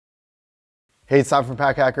Hey, it's Tom from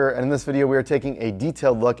Pack Hacker, and in this video we are taking a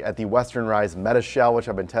detailed look at the Western Rise Meta Shell, which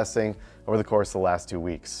I've been testing over the course of the last 2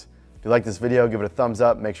 weeks. If you like this video, give it a thumbs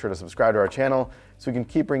up, make sure to subscribe to our channel so we can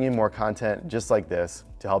keep bringing more content just like this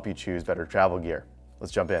to help you choose better travel gear.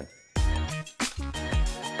 Let's jump in.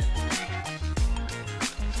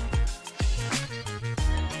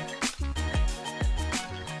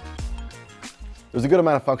 There's a good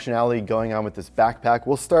amount of functionality going on with this backpack.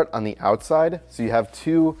 We'll start on the outside. So you have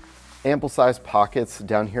two ample sized pockets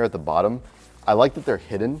down here at the bottom. I like that they're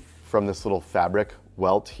hidden from this little fabric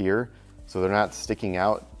welt here, so they're not sticking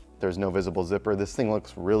out. There's no visible zipper. This thing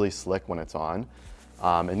looks really slick when it's on.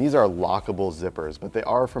 And these are lockable zippers, but they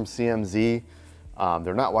are from CMZ.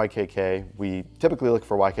 They're not YKK. We typically look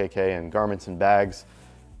for YKK in garments and bags.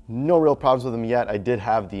 No real problems with them yet. I did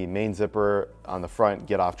have the main zipper on the front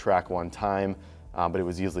get off track one time, but it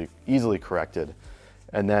was easily corrected.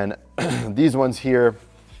 And then these ones here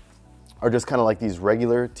are just kind of like these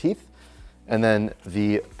regular teeth. And then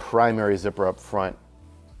the primary zipper up front,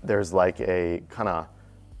 there's like a kind of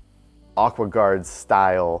AquaGuard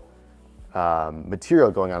style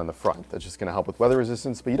material going on in the front that's just gonna help with weather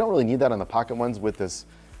resistance, but you don't really need that on the pocket ones with this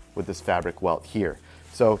fabric welt here.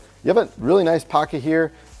 So you have a really nice pocket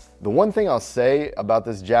here. The one thing I'll say about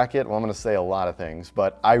this jacket, well, I'm gonna say a lot of things,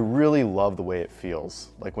 but I really love the way it feels,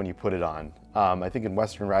 like when you put it on. I think in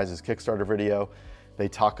Western Rise's Kickstarter video, they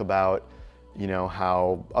talk about, you know,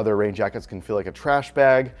 how other rain jackets can feel like a trash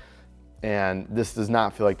bag, and this does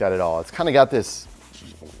not feel like that at all. It's kind of got this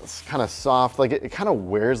kind of soft, like it kind of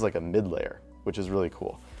wears like a mid layer, which is really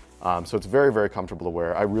cool. So it's very, very comfortable to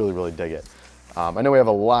wear. I really, really dig it. I know we have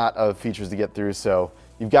a lot of features to get through, so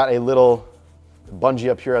you've got a little bungee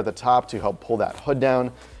up here at the top to help pull that hood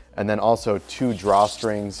down, and then also two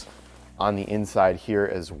drawstrings on the inside here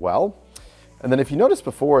as well. And then if you noticed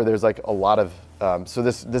before, there's like a lot of, so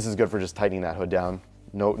this is good for just tightening that hood down.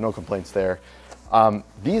 No complaints there.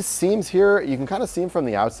 These seams here, you can kind of see them from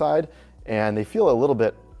the outside and they feel a little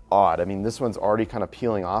bit odd. I mean, this one's already kind of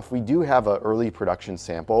peeling off. We do have an early production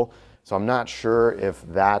sample, so I'm not sure if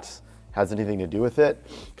that has anything to do with it,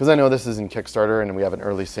 because I know this is in Kickstarter and we have an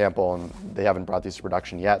early sample and they haven't brought these to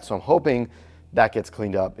production yet. So I'm hoping that gets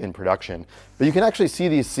cleaned up in production. But you can actually see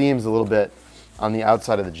these seams a little bit on the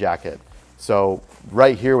outside of the jacket. So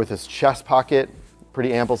right here with this chest pocket,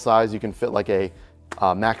 pretty ample size, you can fit like a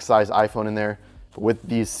max size iPhone in there. But with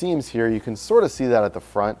these seams here, you can sort of see that at the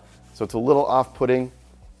front. So it's a little off-putting,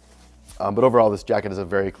 but overall this jacket is a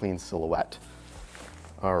very clean silhouette.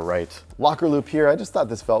 All right, locker loop here. I just thought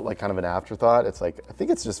this felt like kind of an afterthought. It's like, I think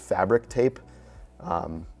it's just fabric tape,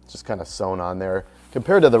 just kind of sewn on there.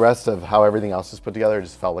 Compared to the rest of how everything else is put together, it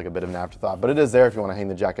just felt like a bit of an afterthought, but it is there if you want to hang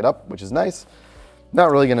the jacket up, which is nice. Not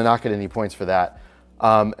really gonna knock it any points for that.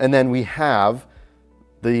 And then we have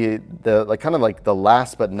the like kind of like the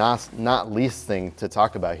last but not least thing to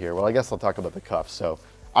talk about here. Well, I guess I'll talk about the cuffs. So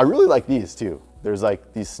I really like these too. There's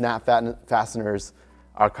like these snap fasteners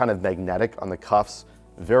are kind of magnetic on the cuffs.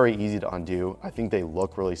 Very easy to undo. I think they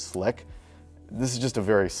look really slick. This is just a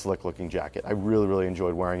very slick looking jacket. I really, really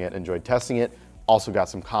enjoyed wearing it, enjoyed testing it. Also got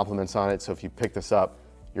some compliments on it. So if you pick this up,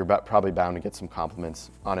 you're probably bound to get some compliments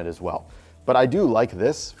on it as well. But I do like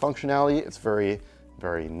this functionality. It's very,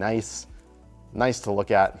 very nice. Nice to look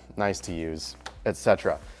at, nice to use,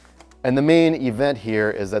 etc. And the main event here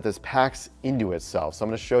is that this packs into itself. So I'm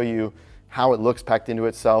gonna show you how it looks packed into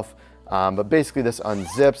itself. But basically this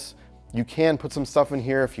unzips. You can put some stuff in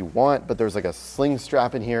here if you want, but there's like a sling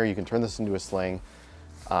strap in here. You can turn this into a sling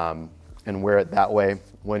and wear it that way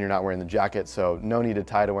when you're not wearing the jacket. So no need to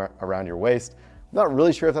tie it around your waist. I'm not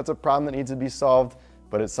really sure if that's a problem that needs to be solved,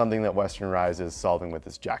 but it's something that Western Rise is solving with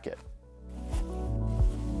this jacket.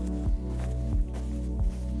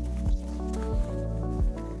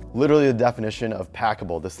 Literally the definition of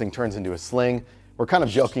packable. This thing turns into a sling. We're kind of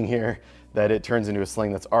joking here that it turns into a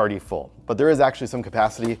sling that's already full, but there is actually some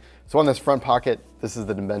capacity. So on this front pocket, this is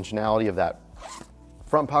the dimensionality of that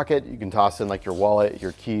front pocket. You can toss in like your wallet,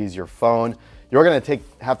 your keys, your phone. You're gonna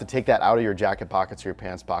have to take that out of your jacket pockets or your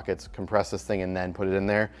pants pockets, compress this thing and then put it in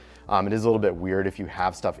there. It is a little bit weird if you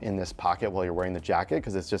have stuff in this pocket while you're wearing the jacket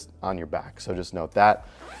because it's just on your back, so just note that.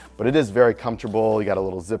 But it is very comfortable. You got a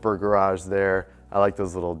little zipper garage there. I like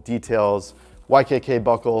those little details. YKK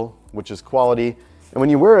buckle, which is quality. And when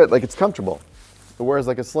you wear it, like it's comfortable. It wears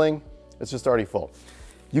like a sling, it's just already full.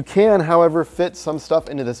 You can, however, fit some stuff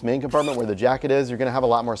into this main compartment where the jacket is. You're gonna have a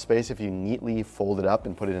lot more space if you neatly fold it up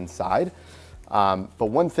and put it inside. But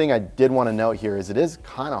one thing I did wanna note here is it is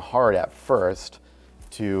kind of hard at first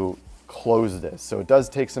to close this. So it does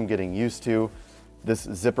take some getting used to. This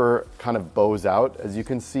zipper kind of bows out, as you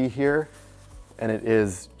can see here. and it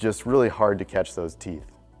is just really hard to catch those teeth.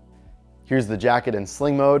 Here's the jacket in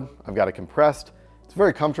sling mode. I've got it compressed. It's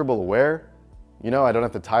very comfortable to wear. You know, I don't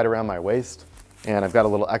have to tie it around my waist. And I've got a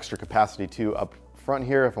little extra capacity too up front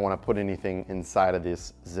here if I want to put anything inside of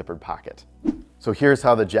this zippered pocket. So here's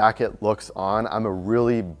how the jacket looks on. I'm a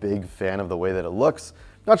really big fan of the way that it looks.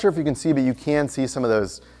 Not sure if you can see, but you can see some of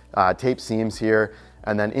those tape seams here.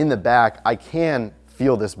 And then in the back, I can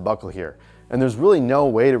feel this buckle here. And there's really no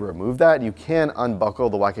way to remove that. You can unbuckle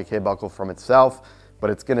the YKK buckle from itself, but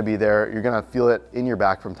it's gonna be there. You're gonna feel it in your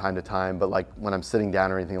back from time to time, but like when I'm sitting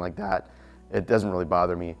down or anything like that, it doesn't really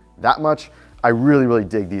bother me that much. I really, really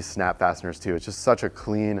dig these snap fasteners too. It's just such a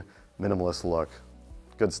clean, minimalist look.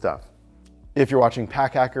 Good stuff. If you're watching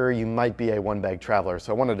Pack Hacker, you might be a one-bag traveler.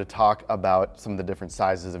 So I wanted to talk about some of the different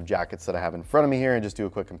sizes of jackets that I have in front of me here and just do a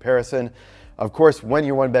quick comparison. Of course, when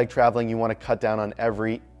you're one-bag traveling, you want to cut down on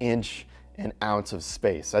every inch and ounce of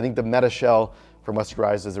space. I think the Meta Shell from Western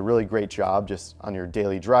Rise does a really great job just on your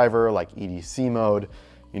daily driver, like EDC mode.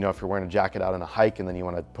 You know, if you're wearing a jacket out on a hike and then you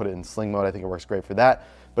want to put it in sling mode, I think it works great for that.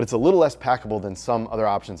 But it's a little less packable than some other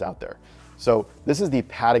options out there. So this is the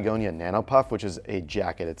Patagonia Nano Puff, which is a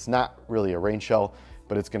jacket. It's not really a rain shell,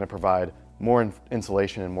 but it's gonna provide more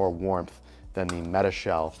insulation and more warmth than the Meta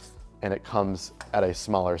Shell, and it comes at a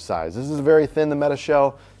smaller size. This is very thin, the Meta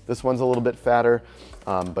Shell. This one's a little bit fatter,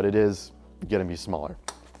 but it is gonna be smaller.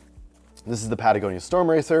 This is the Patagonia Storm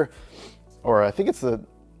Racer, or I think it's the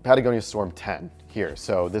Patagonia Storm 10 here.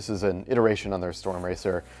 So this is an iteration on their Storm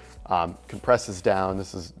Racer. Compresses down.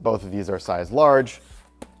 Both of these are size large.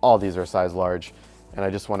 All these are size large, and I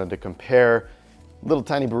just wanted to compare. Little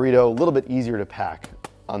tiny burrito, a little bit easier to pack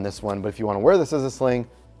on this one, but if you want to wear this as a sling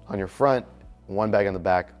on your front, one bag on the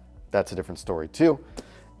back, that's a different story too.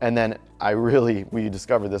 And then we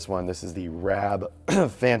discovered this one. This is the Rab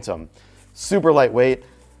Phantom. Super lightweight.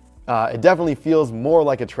 It definitely feels more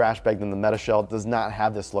like a trash bag than the Meta Shell. It does not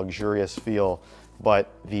have this luxurious feel,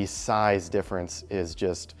 but the size difference is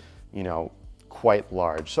just, you know, quite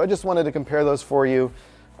large. So I just wanted to compare those for you.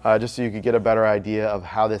 Just so you could get a better idea of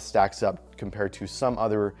how this stacks up compared to some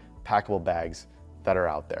other packable bags that are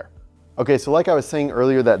out there. Okay, so like I was saying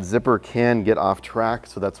earlier, that zipper can get off track,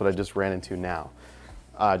 so that's what I just ran into now.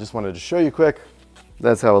 Just wanted to show you quick.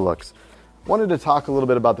 That's how it looks. Wanted to talk a little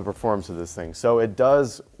bit about the performance of this thing. So it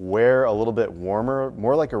does wear a little bit warmer,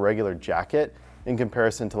 more like a regular jacket in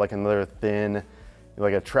comparison to like another thin,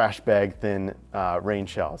 like a trash bag thin rain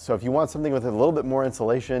shell. So if you want something with a little bit more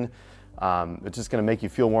insulation, it's just gonna make you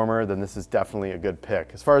feel warmer, then this is definitely a good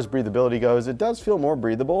pick. As far as breathability goes, it does feel more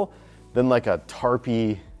breathable than like a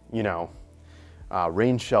tarpy, you know,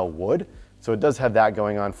 rain shell would. So it does have that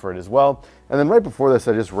going on for it as well. And then right before this,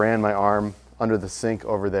 I just ran my arm under the sink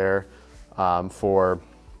over there for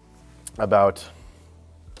about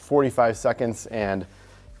 45 seconds, and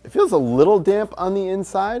it feels a little damp on the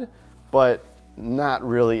inside, but not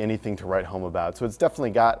really anything to write home about. So it's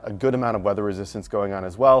definitely got a good amount of weather resistance going on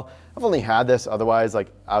as well. I've only had this otherwise like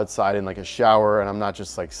outside in like a shower, and I'm not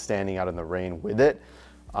just like standing out in the rain with it.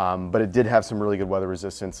 But it did have some really good weather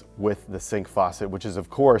resistance with the sink faucet, which is of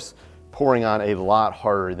course pouring on a lot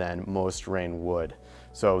harder than most rain would.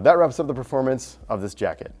 So that wraps up the performance of this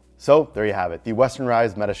jacket. So there you have it, the Western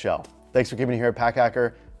Rise Meta Shell. Thanks for keeping it here at Pack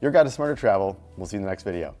Hacker, your guide to smarter travel. We'll see you in the next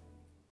video.